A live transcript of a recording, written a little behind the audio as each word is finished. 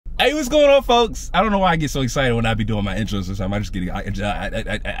Hey, what's going on, folks? I don't know why I get so excited when I be doing my intros or something. I just get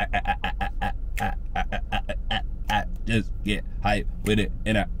just get hype with it,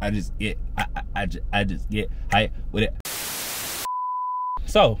 and I just get hype with it.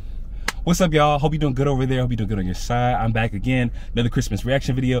 So, what's up, y'all? Hope you're doing good over there. Hope you're doing good on your side. I'm back again, another Christmas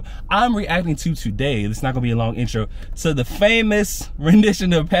reaction video. I'm reacting to today, this is not gonna be a long intro, to the famous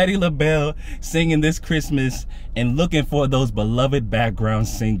rendition of Patti LaBelle singing This Christmas and looking for those beloved background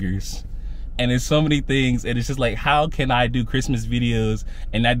singers. And there's so many things, and it's just like, how can I do Christmas videos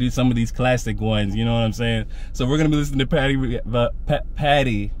and not do some of these classic ones, you know what I'm saying? So we're gonna be listening to Patti. We're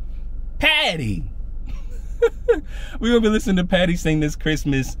gonna be listening to Patti sing This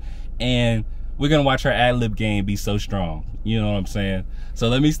Christmas, and we're gonna watch her ad-lib game be so strong, you know what I'm saying? So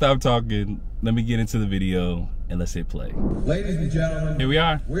let me stop talking, let me get into the video, and let's hit play. Ladies and gentlemen, here we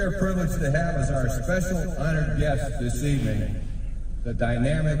are. We are privileged to have as our special honored guest this evening, the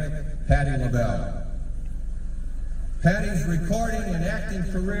dynamic Patti LaBelle. Patti's recording and acting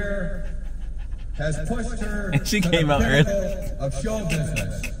career has pushed her and she to came the out pinnacle early. of show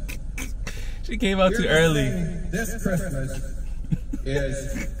business. She came out too early. This Christmas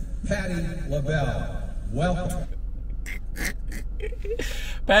is Patti LaBelle. Welcome.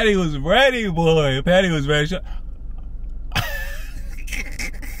 Patti was ready, boy. Patti was ready.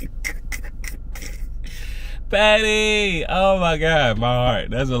 Patti! Oh my God, my heart.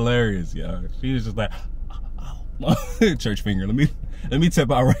 That's hilarious, y'all. She was just like, oh. Church finger. Let me tap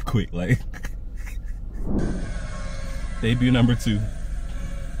out right quick. Like, debut number 2.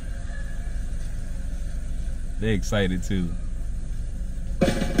 They excited too.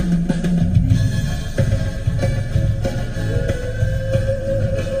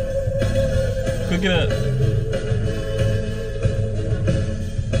 Cook it up.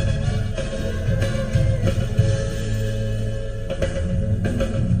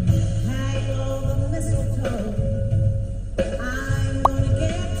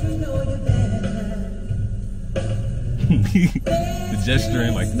 The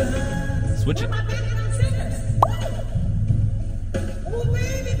gesturing, like, switch it.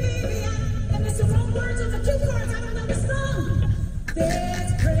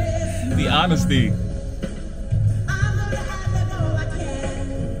 The honesty.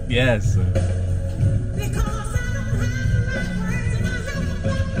 Yes.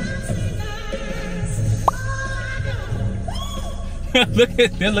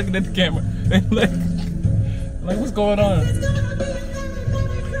 They're looking at the camera. They're like, what's going on?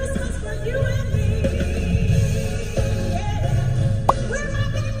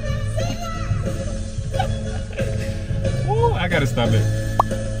 Woo, I gotta stop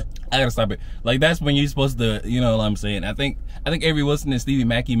it. Like, that's when you're supposed to, you know what I'm saying? I think every Wilson and Stevie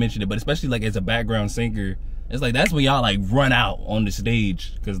Mackey mentioned it, but especially like as a background singer, it's like that's when y'all like run out on the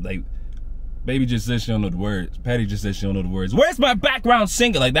stage, because like baby just says she don't know the words. Patti just says she don't know the words. Where's my background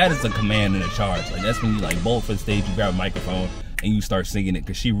singer? Like, that is a command and a charge. Like, that's when you like bolt for the stage, you grab a microphone and you start singing it,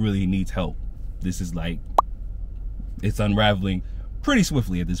 because she really needs help. This is like, it's unraveling pretty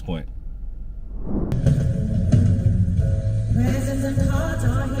swiftly at this point.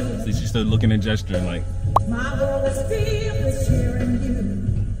 See, she's still looking and gesturing like, my world is filled with cheering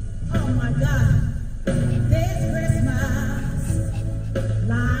you. Oh my God, this Christmas,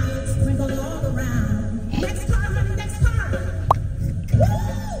 lights sprinkle all around. Next car, honey, next car. Woo,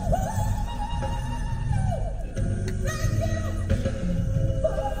 woo. Thank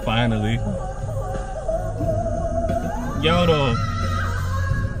you. Finally. Yodel.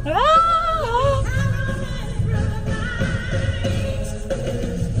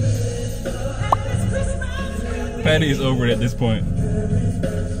 Patti is over it at this point.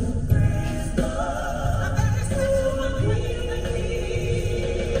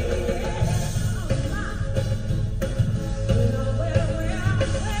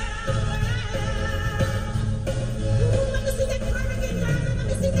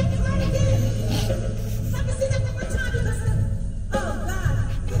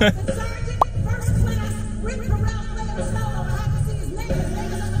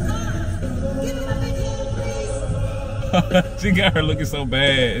 She got her looking so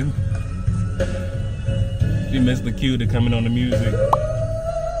bad. She missed the cue to coming on the music.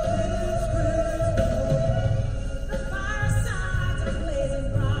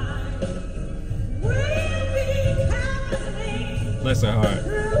 Bless her heart.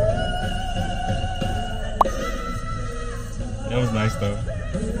 That was nice though.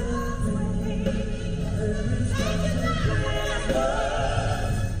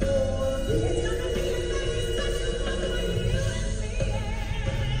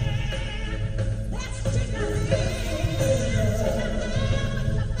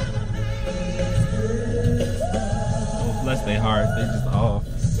 their hearts. They just off.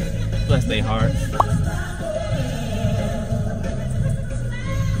 Bless their hearts.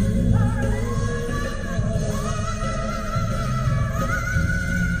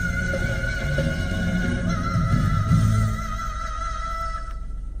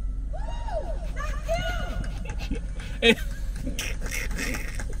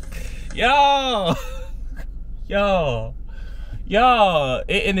 Yo,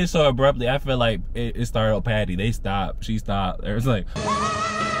 it ended so abruptly. I feel like it started with Patti. They stopped. She stopped. It was like,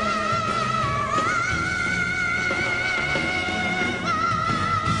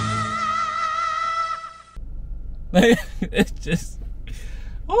 it's just,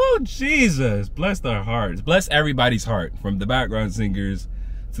 oh Jesus, bless their hearts, bless everybody's heart, from the background singers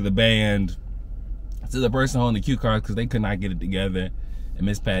to the band to the person holding the cue cards, because they could not get it together. And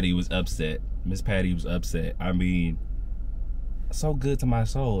Miss Patti was upset. Miss Patti was upset. I mean, so good to my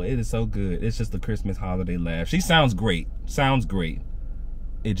soul. It is so good. It's just a Christmas holiday laugh. She sounds great. Sounds great.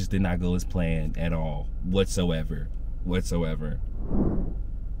 It just did not go as planned at all. Whatsoever. Whatsoever.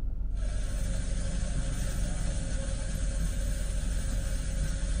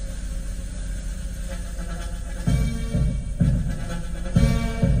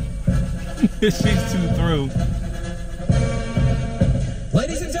 She's too through.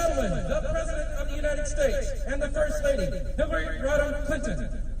 Ladies and gentlemen, the President of the United States and the First Lady, Hillary Rodham Clinton.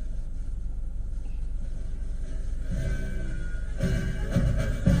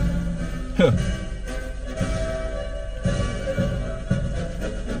 So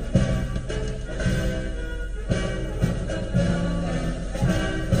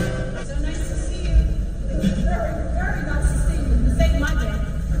nice to see you. Very, very nice to see you. You saved my day.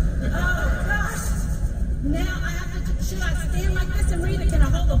 Oh gosh. Now I have to. Should I stand like this and read it? Can I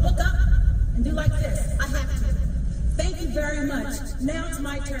hold the book up and do like this? I have to. Thank you very much. Now it's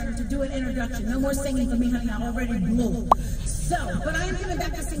my turn to do an introduction. No more singing for me, honey. I already blew. So, but I am coming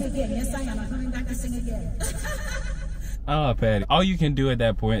back to sing again. Yes, I am. I'm coming back to sing again. Oh, Patti. All you can do at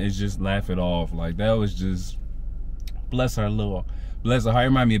that point is just laugh it off. Like, that was just, bless her heart.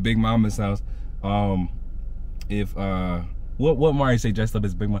 Remind me of Big Mama's house. What Mari say dressed up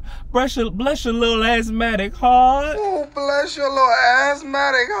as Big Mama? Bless your little asthmatic heart. Oh, bless your little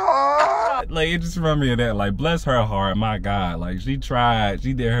asthmatic heart. Like, it just reminded me of that. Like, bless her heart. My God. Like, she tried.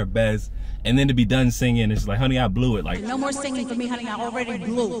 She did her best. And then to be done singing, it's like, honey, I blew it. Like, No more singing for me, honey. I already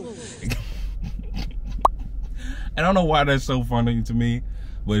blew. I don't know why that's so funny to me,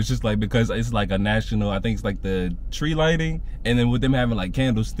 but it's just like, because it's like a national, I think it's like the tree lighting, and then with them having like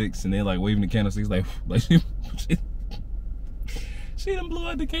candlesticks, and they're like waving the candlesticks, like she done blew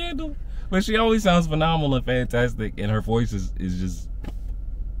out the candle. But she always sounds phenomenal and fantastic, and her voice is just,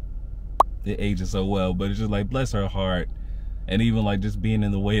 it ages so well. But it's just like, bless her heart. And even like just being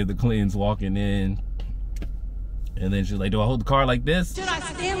in the way of the Clintons walking in, and then she's like, do I hold the car like this? Should I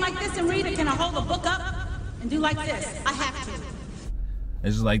stand like this and read it? Can I hold the book up and do like this? I have to.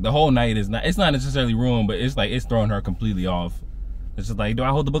 It's just like the whole night is not, it's not necessarily ruined, but it's like, it's throwing her completely off. It's just like, do I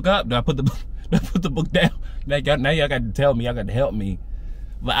hold the book up? Do I put the book down? Now y'all got to tell me, y'all got to help me.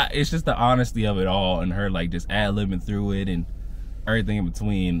 But it's just the honesty of it all, and her like just ad-libbing through it and everything in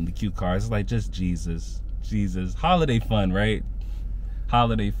between, the cue cards. It's like, just Jesus. Holiday fun, right?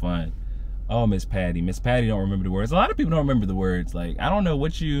 Holiday fun. Oh, Miss Patti don't remember the words. A lot of people don't remember the words. Like, I don't know.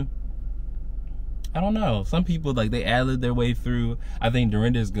 Some people, like, they ad-lib their way through. I think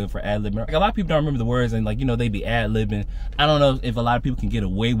Dorinda is good for ad-libbing. Like, a lot of people don't remember the words, and like, you know, they be ad-libbing. I don't know if a lot of people can get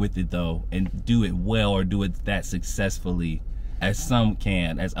away with it though, and do it well, or do it that successfully as some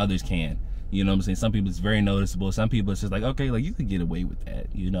can, as others can. You know what I'm saying? Some people it's very noticeable. Some people it's just like, okay, like, you could get away with that,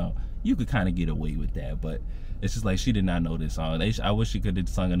 you know? You could kind of get away with that, but it's just like, she did not know this song. I wish she could have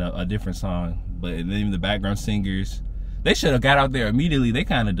sung a different song, but even the background singers, they should have got out there immediately. They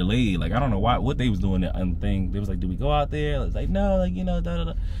kind of delayed. Like, I don't know what they was doing on the thing. They was like, do we go out there? It's like, no, like, you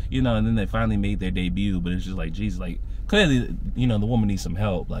know, you know, and then they finally made their debut, but it's just like, geez, like, clearly, you know, the woman needs some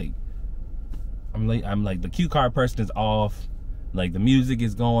help. Like, I'm like, the cue card person is off. Like, the music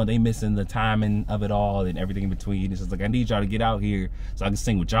is going, they missing the timing of it all and everything in between. It's just like, I need y'all to get out here so I can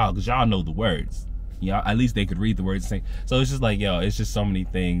sing with y'all, because y'all know the words. You know, at least they could read the words and sing. So it's just like, yo, it's just so many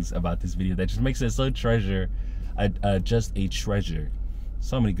things about this video that just makes it so just a treasure.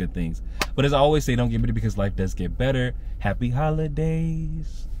 So many good things. But as I always say, don't get bitter, because life does get better. Happy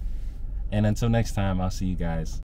holidays. And until next time, I'll see you guys.